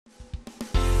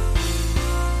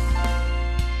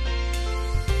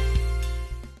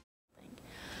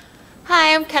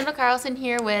am Kendall Carlson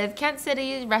here with Kent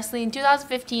City Wrestling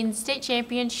 2015 State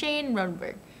Champion Shane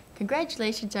Rodenburg.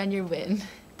 Congratulations on your win.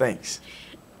 Thanks.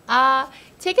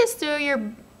 Take us through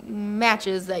your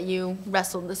matches that you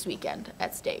wrestled this weekend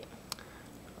at State.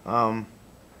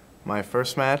 My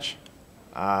first match,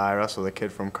 I wrestled a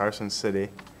kid from Carson City.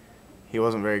 He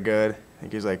wasn't very good. I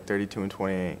think he was like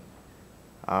 32-28.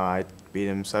 I beat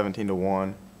him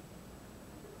 17-1.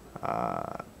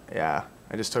 Yeah,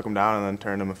 I just took him down and then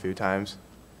turned him a few times.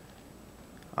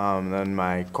 Then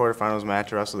my quarterfinals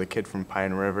match, I wrestled a kid from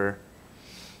Pine River.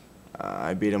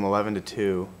 I beat him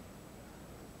 11-2.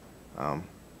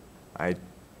 I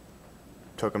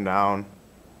took him down,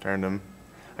 turned him.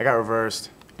 I got reversed,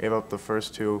 gave up the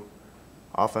first 2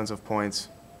 offensive points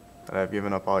that I've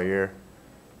given up all year.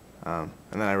 And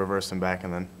then I reversed him back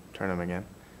and then turned him again.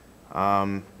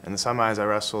 In the semis, I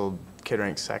wrestled kid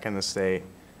ranked 2nd in the state.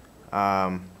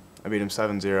 I beat him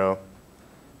 7-0.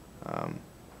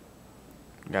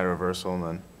 Got a reversal and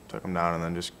then took him down and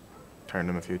then just turned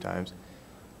him a few times.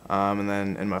 And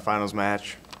then in my finals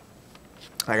match,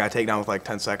 I got taken down with like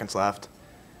 10 seconds left,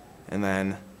 and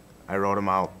then I rode him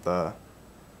out the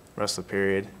rest of the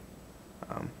period.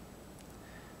 And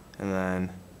then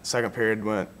the second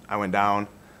period I went down,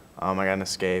 I got an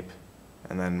escape,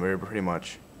 and then we were pretty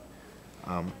much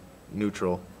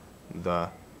neutral the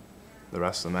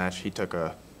rest of the match. He took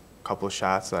a couple of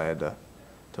shots that I had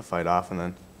to fight off, and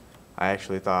then I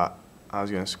actually thought I was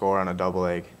going to score on a double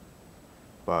leg,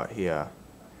 but he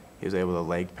was able to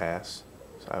leg pass,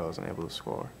 so I wasn't able to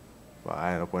score. But I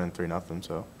ended up winning 3-0,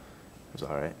 so it was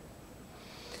all right.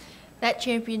 That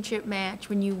championship match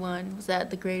when you won, was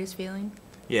that the greatest feeling?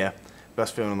 Yeah,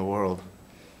 best feeling in the world.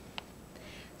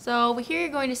 So we hear you're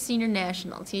going to senior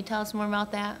nationals. Can you tell us more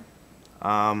about that?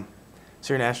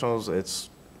 Senior nationals,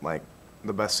 it's like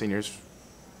the best seniors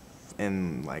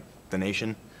in like the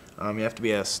nation. You have to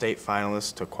be a state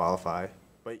finalist to qualify.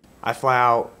 But I fly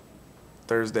out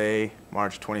Thursday,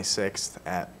 March 26th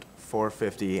at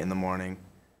 4:50 in the morning.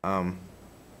 Yeah,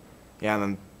 and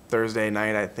then Thursday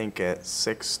night, I think at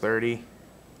 6:30,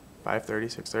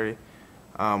 5:30,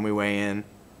 6:30, we weigh in,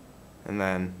 and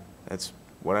then it's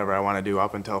whatever I want to do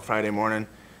up until Friday morning.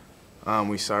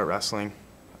 We start wrestling.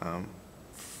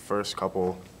 First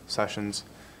couple sessions.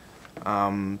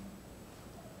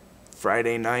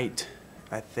 Friday night,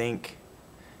 I think,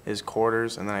 is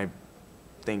quarters, and then I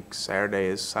think Saturday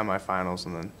is semifinals,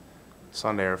 and then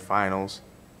Sunday are finals.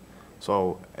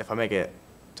 So if I make it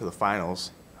to the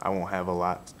finals, I won't have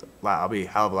I'll be a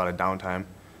hell of a lot of downtime.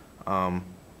 I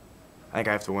think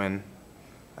I have to win.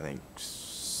 I think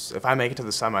if I make it to the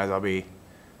semis, I'll be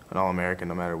an All-American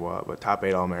no matter what, but top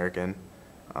 8 All-American.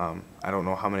 I don't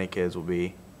know how many kids will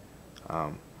be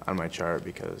on my chart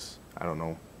because I don't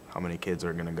know how many kids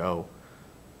are going to go.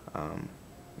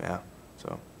 Yeah,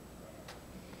 so.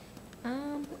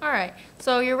 All right.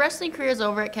 So your wrestling career is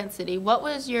over at Kent City. What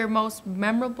was your most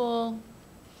memorable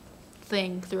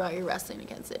thing throughout your wrestling at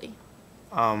Kent City?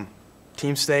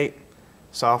 Team state,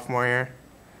 sophomore year,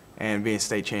 and being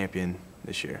state champion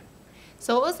this year.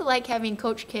 So what was it like having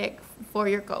Coach Kick for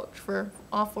your coach for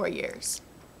all 4 years?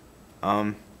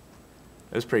 It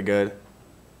was pretty good.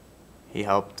 He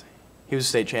helped. He was a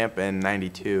state champ in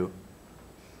 '92,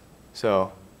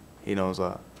 so he knows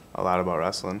a lot about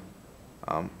wrestling.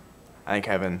 I think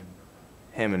having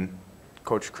him and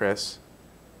Coach Chris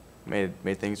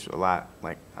made things a lot,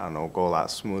 like, I don't know, go a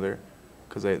lot smoother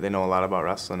because they know a lot about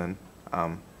wrestling, and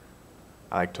I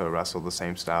like to wrestle the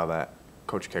same style that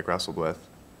Coach Kick wrestled with,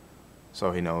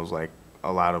 so he knows like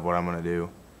a lot of what I'm going to do.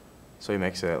 So he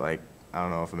makes it, like, I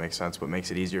don't know if it makes sense, but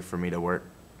makes it easier for me to work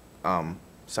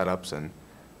setups and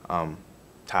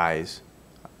ties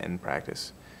in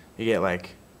practice. You get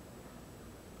like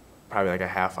probably like a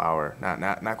half hour, not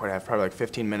quite half, probably like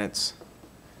 15 minutes.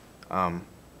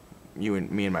 Me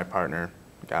and my partner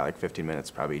got like 15 minutes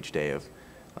probably each day of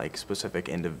like specific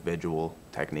individual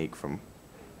technique from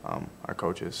our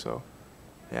coaches. So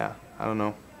yeah, I don't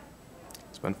know.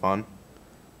 It's been fun.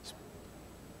 It's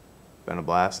been a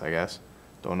blast, I guess.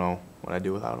 Don't know what I'd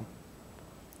do without them.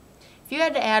 If you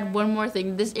had to add one more thing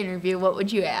to this interview, what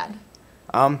would you add?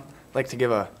 I'd like to give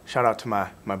a shout out to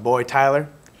my boy Tyler.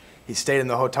 He stayed in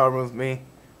the hotel room with me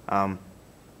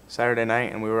Saturday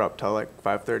night, and we were up till like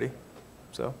 5:30.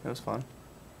 So it was fun.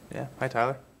 Yeah, hi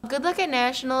Tyler. Good luck at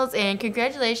Nationals, and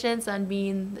congratulations on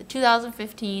being the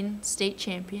 2015 state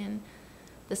champion.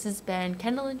 This has been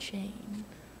Kendall and Shane.